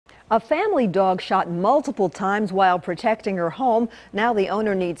A family dog shot multiple times while protecting her home. Now the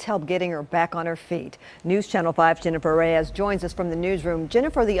owner needs help getting her back on her feet. News Channel 5's Jennifer Reyes joins us from the newsroom.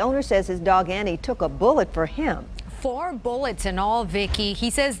 Jennifer, the owner says his dog Annie took a bullet for him. 4 bullets in all, Vicky. He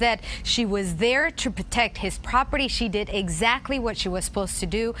says that she was there to protect his property. She did exactly what she was supposed to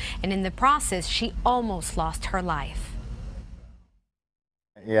do, and in the process, she almost lost her life.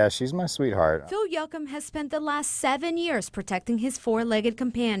 Yeah, she's my sweetheart. Phil Yuckham has spent the last 7 years protecting his 4-legged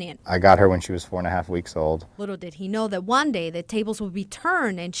companion. I got her when she was 4.5 weeks old. Little did he know that one day the tables would be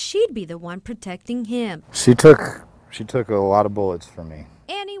turned and she'd be the one protecting him. She took a lot of bullets from me.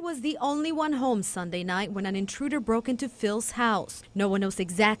 Annie was the only one home Sunday night when an intruder broke into Phil's house. No one knows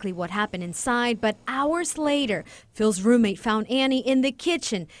exactly what happened inside, but hours later, Phil's roommate found Annie in the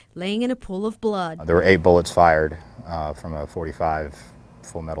kitchen, laying in a pool of blood. There were 8 bullets fired from a .45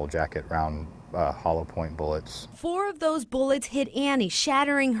 full metal jacket round hollow point bullets. 4 of those bullets hit Annie,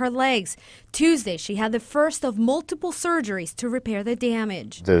 shattering her legs. Tuesday, she had the first of multiple surgeries to repair the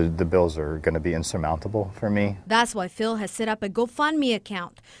damage. The bills are going to be insurmountable for me. That's why Phil has set up a GoFundMe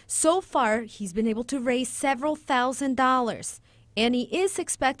account. So far, he's been able to raise several $1,000s. Annie is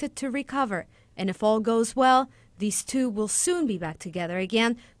expected to recover, and if all goes well, these two will soon be back together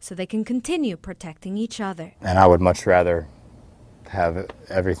again so they can continue protecting each other. And I would much rather have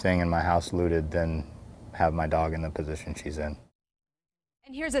everything in my house looted than have my dog in the position she's in.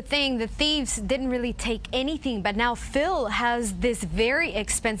 And here's the thing, the thieves didn't really take anything, but now Phil has this very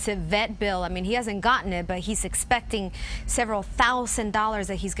expensive vet bill. I mean, he hasn't gotten it, but he's expecting several $1,000s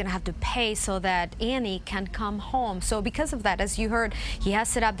that he's going to have to pay so that Annie can come home. So because of that, as you heard, he has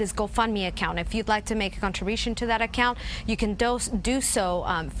set up this GoFundMe account. If you'd like to make a contribution to that account, you can do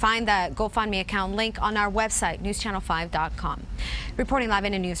so. Find that GoFundMe account link on our website, newschannel5.com. Reporting live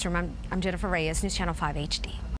in the newsroom, I'm Jennifer Reyes, News Channel 5 HD.